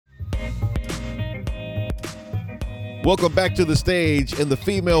Welcome back to the stage in the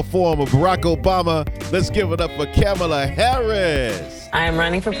female form of Barack Obama. Let's give it up for Kamala Harris. I am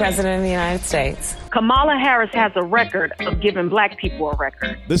running for president of the United States. Kamala Harris has a record of giving black people a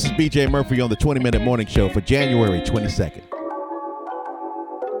record. This is BJ Murphy on the 20-Minute Morning Show for January 22nd.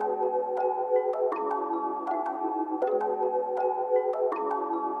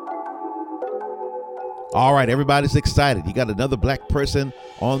 All right, everybody's excited. You got another black person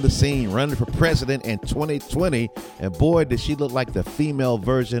on the scene running for president in 2020. And boy, does she look like the female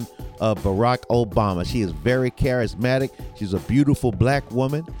version of Barack Obama. She is very charismatic. She's a beautiful black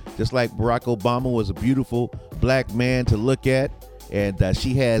woman, just like Barack Obama was a beautiful black man to look at. And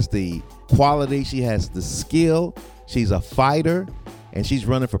she has the quality. She has the skill. She's a fighter. And she's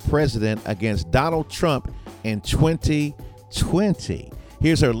running for president against Donald Trump in 2020.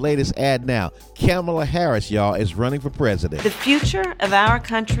 Here's her latest ad now. Kamala Harris, y'all, is running for president. The future of our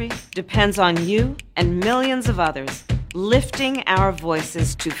country depends on you and millions of others lifting our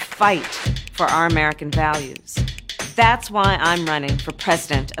voices to fight for our American values. That's why I'm running for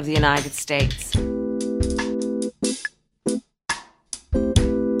president of the United States.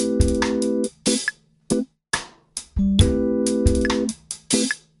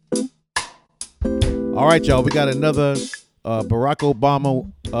 All right, y'all, we got another Barack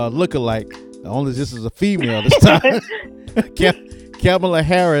Obama lookalike. Only this is a female this time. Kamala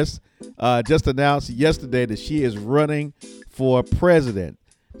Harris just announced yesterday that she is running for president.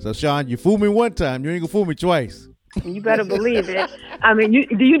 So, Sean, you fooled me one time. You ain't gonna fool me twice. You better believe it. I mean,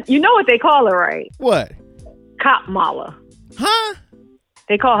 you know what they call her, right? What? Cop Mala. Huh?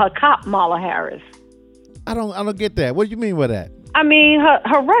 They call her Cop Mala Harris. I don't get that. What do you mean by that? I mean,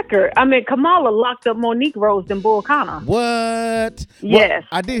 her record. I mean, Kamala locked up more Negroes than Bull Connor. What? Yes. Well,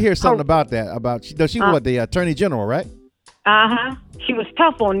 I did hear something about that. She was the attorney general, right? Uh-huh. She was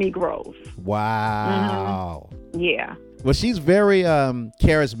tough on Negroes. Wow. Mm-hmm. Yeah. Well, she's very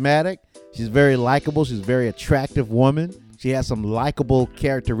charismatic. She's very likable. She's a very attractive woman. She has some likable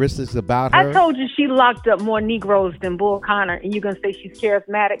characteristics about her. I told you she locked up more Negroes than Bull Connor, and you're going to say she's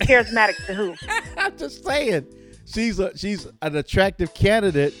charismatic? Charismatic to who? I'm just saying. She's an attractive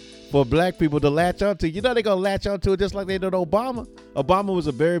candidate for black people to latch onto. You know they're going to latch onto it just like they did Obama. Obama was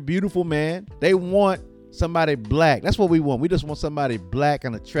a very beautiful man. They want somebody black. That's what we want. We just want somebody black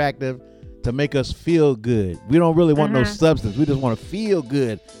and attractive to make us feel good. We don't really want no substance. We just want to feel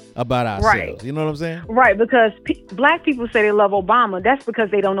good about ourselves. Right. You know what I'm saying? Right, because black people say they love Obama. That's because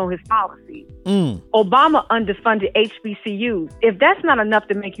they don't know his policies. Obama underfunded HBCUs. If that's not enough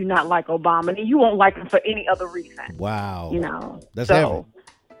to make you not like Obama, then you won't like him for any other reason. Wow. You know. That's heavy.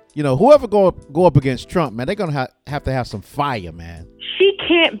 You know, whoever go up against Trump, man, they're going to have to have some fire, man. She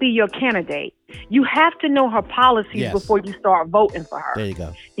can't be your candidate. You have to know her policies before you start voting for her. There you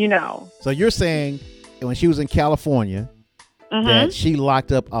go. You know. So you're saying when she was in California that she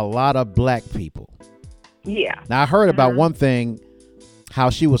locked up a lot of black people. Yeah. Now, I heard about one thing, how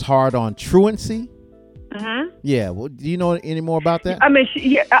she was hard on truancy. Yeah. Well, do you know any more about that? I mean,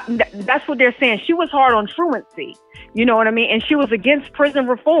 that's what they're saying. She was hard on truancy. You know what I mean? And she was against prison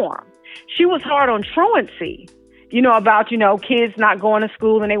reform. She was hard on truancy. You know, about, kids not going to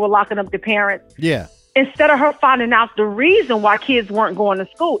school and they were locking up their parents. Yeah. Instead of her finding out the reason why kids weren't going to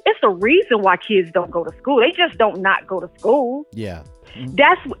school, it's the reason why kids don't go to school. They just don't not go to school. Yeah.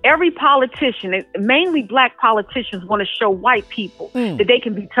 That's every politician, mainly black politicians, want to show white people that they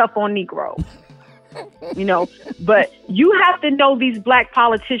can be tough on Negroes. But you have to know these black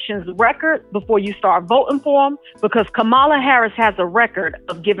politicians' record before you start voting for them, because Kamala Harris has a record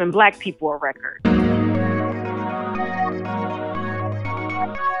of giving black people a record.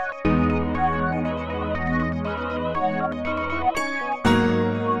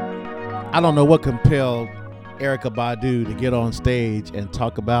 I don't know what compelled Erykah Badu to get on stage and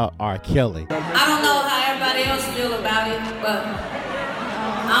talk about R. Kelly. I don't know how everybody else feel about it, but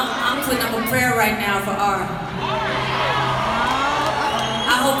I'm putting up a prayer right now for R.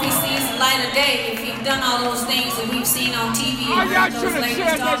 I hope he sees the light of day. If he's done all those things that we've seen on TV and heard those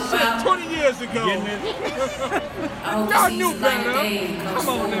ladies talk about 20 years ago. I hope he sees the light of day and comes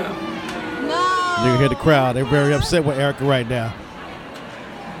forward. You can hear the crowd. They're very upset with Erykah right now.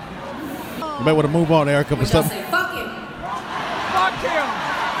 You might want to move on, Erykah, for something. Say, fuck him. Fuck him.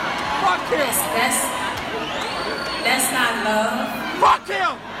 Fuck him. That's not love. Fuck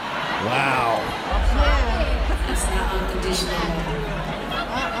him. Wow. That's not unconditional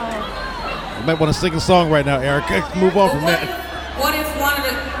love. You might want to sing a song right now, Erykah. Move on from that. What if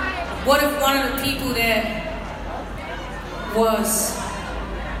one of the people that was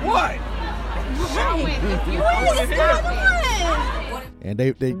what? And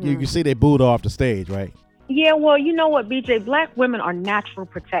they you can see they booed off the stage, right? Yeah, well, you know what, BJ? Black women are natural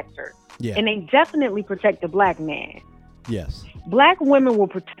protectors. Yeah. And they definitely protect the black man. Yes. Black women will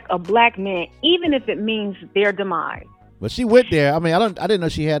protect a black man, even if it means their demise. But she went there. I mean, I didn't know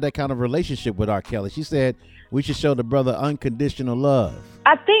she had that kind of relationship with R. Kelly. She said we should show the brother unconditional love.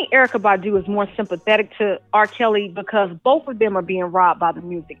 I think Erykah Badu is more sympathetic to R. Kelly because both of them are being robbed by the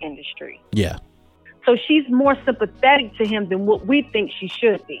music industry. Yeah. So she's more sympathetic to him than what we think she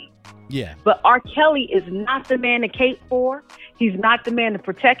should be. Yeah. But R. Kelly is not the man to cape for. He's not the man to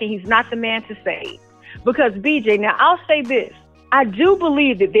protect, and he's not the man to save. Because, BJ, now I'll say this. I do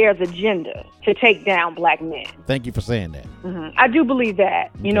believe that there's agenda to take down black men. Thank you for saying that. Mm-hmm. I do believe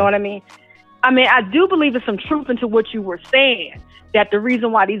that. You know what I mean? I do believe there's some truth into what you were saying, that the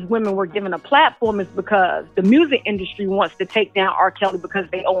reason why these women were given a platform is because the music industry wants to take down R. Kelly because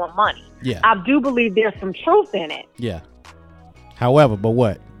they owe him money. Yeah. I do believe there's some truth in it. Yeah. However, but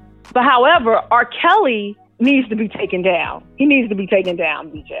what? But however, R. Kelly needs to be taken down. He needs to be taken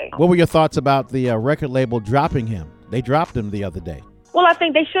down, BJ. What were your thoughts about the record label dropping him? They dropped him the other day. Well, I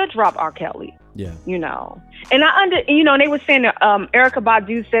think they should drop R. Kelly. Yeah. You know, and they were saying that Erykah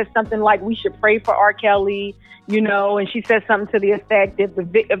Badu said something like we should pray for R. Kelly, you know, and she said something to the effect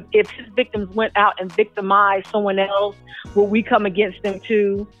if his victims went out and victimized someone else, will we come against them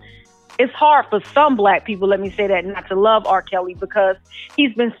too? It's hard for some black people, let me say that, not to love R. Kelly because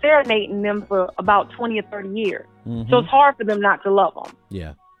he's been serenading them for about 20 or 30 years. Mm-hmm. So it's hard for them not to love him.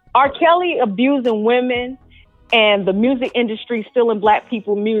 Yeah. R. Kelly abusing women and the music industry stealing black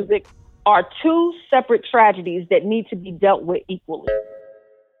people music are two separate tragedies that need to be dealt with equally.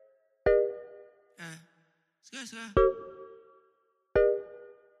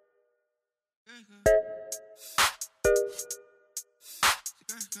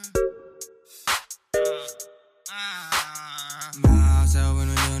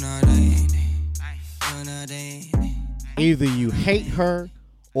 Either you hate her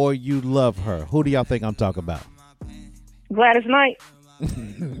or you love her. Who do y'all think I'm talking about? Gladys Knight.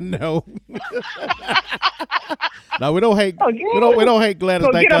 No. No, we don't hate. Oh, we don't hate Gladys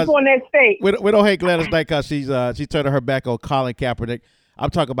Knight. Get up on that stage. We don't hate Gladys Knight because she turned her back on Colin Kaepernick. I'm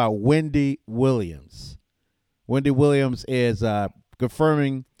talking about Wendy Williams. Wendy Williams is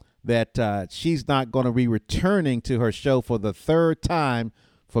confirming that she's not going to be returning to her show for the third time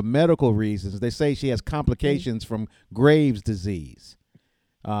for medical reasons. They say she has complications from Graves' disease.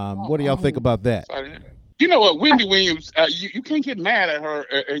 What do y'all think about that? You know what, Wendy Williams, you can't get mad at her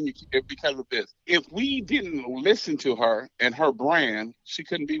because of this. If we didn't listen to her and her brand, she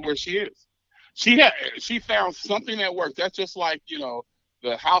couldn't be where she is. She found something that worked. That's just like, you know,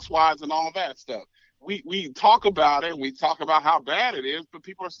 the Housewives and all that stuff. We talk about it, we talk about how bad it is, but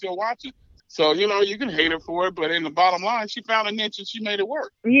people are still watching. So, you know, you can hate her for it, but in the bottom line, she found a niche and she made it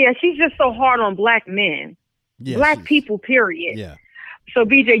work. Yeah, she's just so hard on black men. Yeah, black people, period. Yeah. So,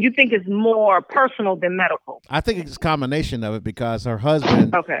 BJ, you think it's more personal than medical? I think it's a combination of it because her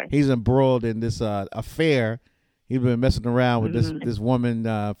husband, he's embroiled in this affair. He's been messing around with this woman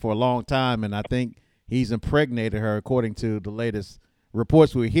for a long time, and I think he's impregnated her, according to the latest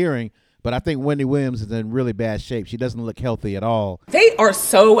reports we're hearing. But I think Wendy Williams is in really bad shape. She doesn't look healthy at all. They are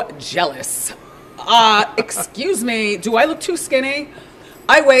so jealous. Excuse me, do I look too skinny?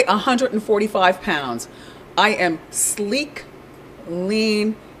 I weigh 145 pounds. I am sleek,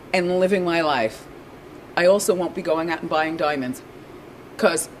 lean, and living my life. I also won't be going out and buying diamonds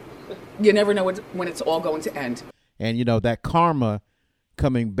because you never know when it's all going to end. And, you know, that karma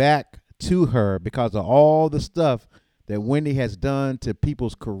coming back to her because of all the stuff that Wendy has done to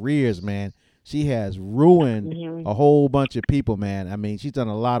people's careers, man. She has ruined a whole bunch of people, man. I mean, she's done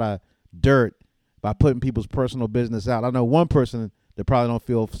a lot of dirt by putting people's personal business out. I know one person that probably don't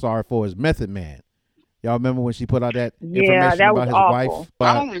feel sorry for is Method Man. Y'all remember when she put out that information that about his awful. wife?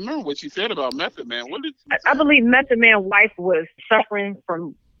 I don't remember what she said about Method Man. What did I believe Method Man's wife was suffering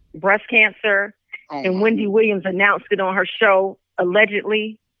from breast cancer, and Wendy Williams announced it on her show,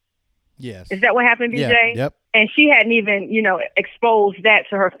 allegedly. Yes. Is that what happened, BJ? Yeah, yep. And she hadn't even, you know, exposed that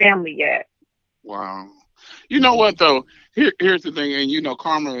to her family yet. Wow. You know what, though? Here's the thing, and you know,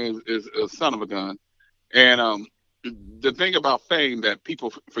 karma is a son of a gun. And the thing about fame that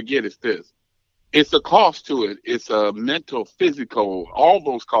people forget is this. It's a cost to it. It's a mental, physical, all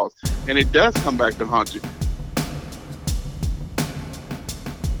those costs. And it does come back to haunt you.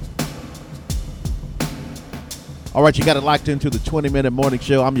 All right, you got it locked into the 20-minute morning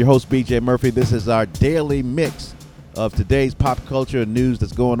show. I'm your host, BJ Murphy. This is our daily mix of today's pop culture and news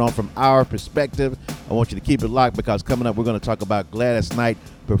that's going on from our perspective. I want you to keep it locked because coming up, we're going to talk about Gladys Knight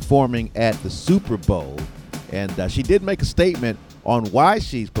performing at the Super Bowl. And she did make a statement on why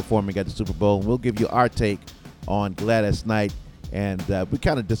she's performing at the Super Bowl, and we'll give you our take on Gladys Knight. And we're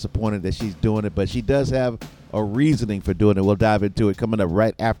kind of disappointed that she's doing it, but she does have a reasoning for doing it. We'll dive into it coming up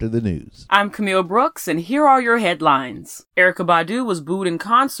right after the news. I'm Camille Brooks, and here are your headlines. Erykah Badu was booed in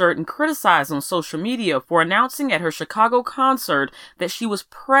concert and criticized on social media for announcing at her Chicago concert that she was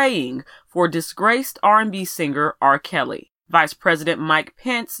praying for disgraced R&B singer R. Kelly. Vice President Mike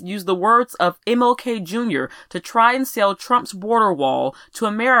Pence used the words of MLK Jr. to try and sell Trump's border wall to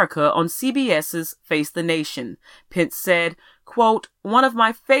America on CBS's Face the Nation. Pence said, quote, "One of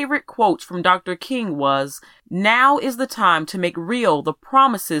my favorite quotes from Dr. King was, 'Now is the time to make real the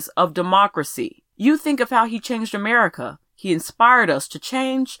promises of democracy.' You think of how he changed America. He inspired us to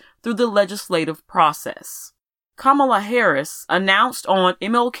change through the legislative process." Kamala Harris announced on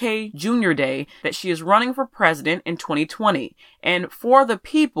MLK Jr. Day that she is running for president in 2020, and "For the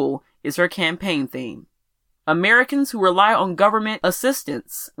People" is her campaign theme. Americans who rely on government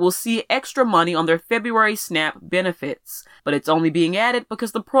assistance will see extra money on their February SNAP benefits, but it's only being added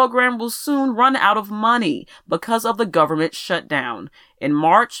because the program will soon run out of money because of the government shutdown. In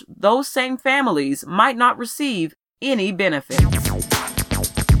March, those same families might not receive any benefits.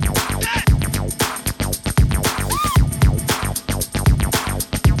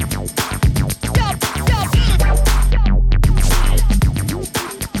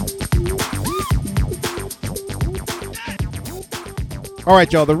 All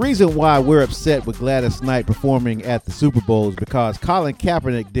right, y'all. The reason why we're upset with Gladys Knight performing at the Super Bowl is because Colin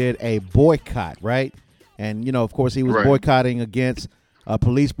Kaepernick did a boycott, right? And, you know, of course, he was boycotting against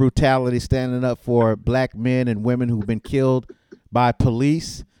police brutality, standing up for black men and women who've been killed by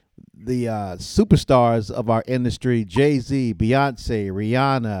police. The superstars of our industry, Jay-Z, Beyonce,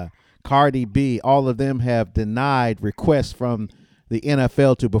 Rihanna, Cardi B, all of them have denied requests from the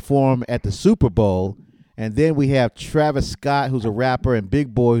NFL to perform at the Super Bowl. And then we have Travis Scott, who's a rapper, and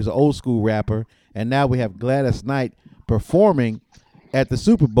Big Boy, who's an old school rapper. And now we have Gladys Knight performing at the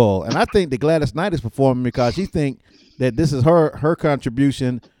Super Bowl. And I think that Gladys Knight is performing because she thinks that this is her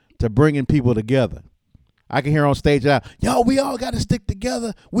contribution to bringing people together. I can hear on stage now, "Yo, we all got to stick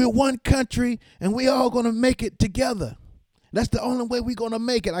together. We're one country, and we all going to make it together. That's the only way we're going to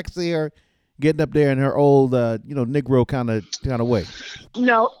make it." I can see her getting up there in her old, Negro kind of way.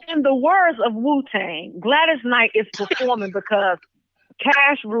 No, in the words of Wu-Tang, Gladys Knight is performing because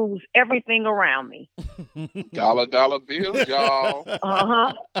cash rules everything around me. Dollar bills, y'all.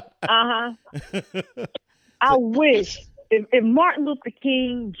 I wish if Martin Luther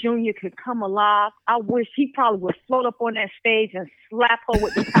King Jr. could come alive, I wish he probably would float up on that stage and slap her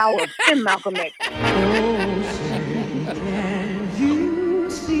with the power of 10 Malcolm X. Can you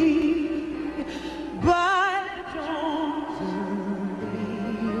see? But don't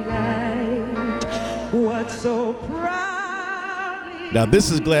what's so proud. Now, this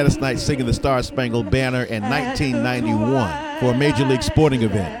is Gladys Knight singing the Star Spangled Banner in 1991 for a Major League Sporting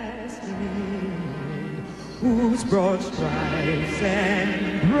event. Whose broad stripes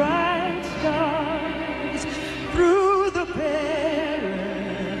and bright stars through the perilous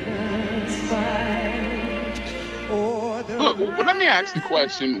fight. Look, well, let me ask the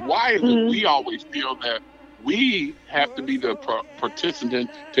question: why is it we always feel that we have to be the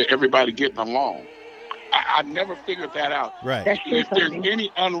participant to everybody getting along? I never figured that out. Right. If there's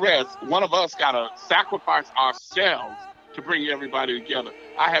any unrest, one of us got to sacrifice ourselves to bring everybody together.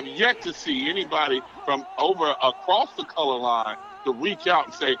 I have yet to see anybody from across the color line to reach out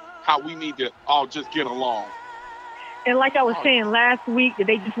and say how we need to all just get along. And like I was saying last week, that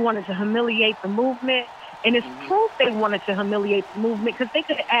they just wanted to humiliate the movement. And it's proof they wanted to humiliate the movement because they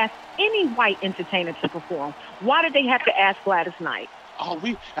could have asked any white entertainer to perform. Why did they have to ask Gladys Knight?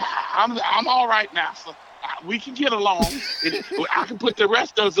 I'm all right now, so we can get along. I can put the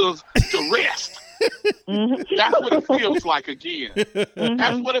rest of us to rest. That's what it feels like again.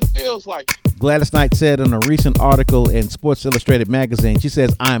 That's what it feels like. Gladys Knight said in a recent article in Sports Illustrated magazine, she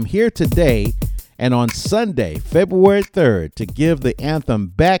says, "I'm here today and on Sunday, February 3rd, to give the anthem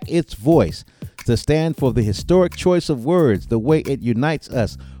back its voice, to stand for the historic choice of words, the way it unites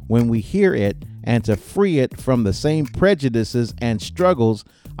us when we hear it, and to free it from the same prejudices and struggles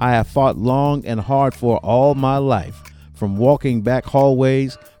I have fought long and hard for all my life. From walking back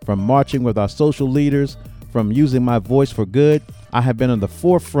hallways, from marching with our social leaders, from using my voice for good, I have been on the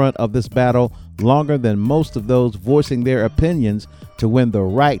forefront of this battle longer than most of those voicing their opinions to win the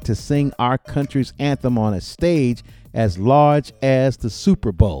right to sing our country's anthem on a stage as large as the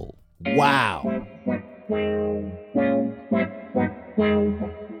Super Bowl." Wow.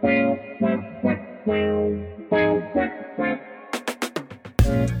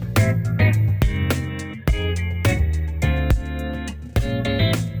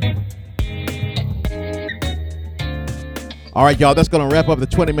 All right, y'all, that's going to wrap up the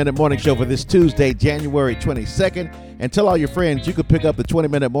 20-Minute Morning Show for this Tuesday, January 22nd. And tell all your friends you can pick up the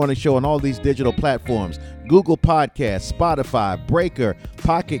 20-Minute Morning Show on all these digital platforms: Google Podcasts, Spotify, Breaker,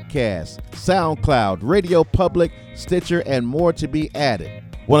 Pocket Cast, SoundCloud, Radio Public, Stitcher, and more to be added.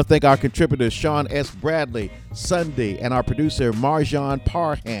 I want to thank our contributors, Sean S. Bradley, Sunday, and our producer, Marjan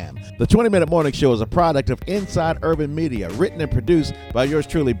Parham. The 20-Minute Morning Show is a product of Inside Urban Media, written and produced by yours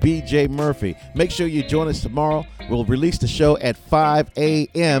truly, B.J. Murphy. Make sure you join us tomorrow. We'll release the show at 5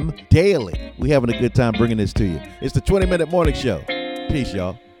 a.m. daily. We're having a good time bringing this to you. It's the 20-Minute Morning Show. Peace,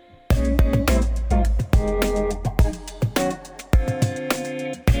 y'all.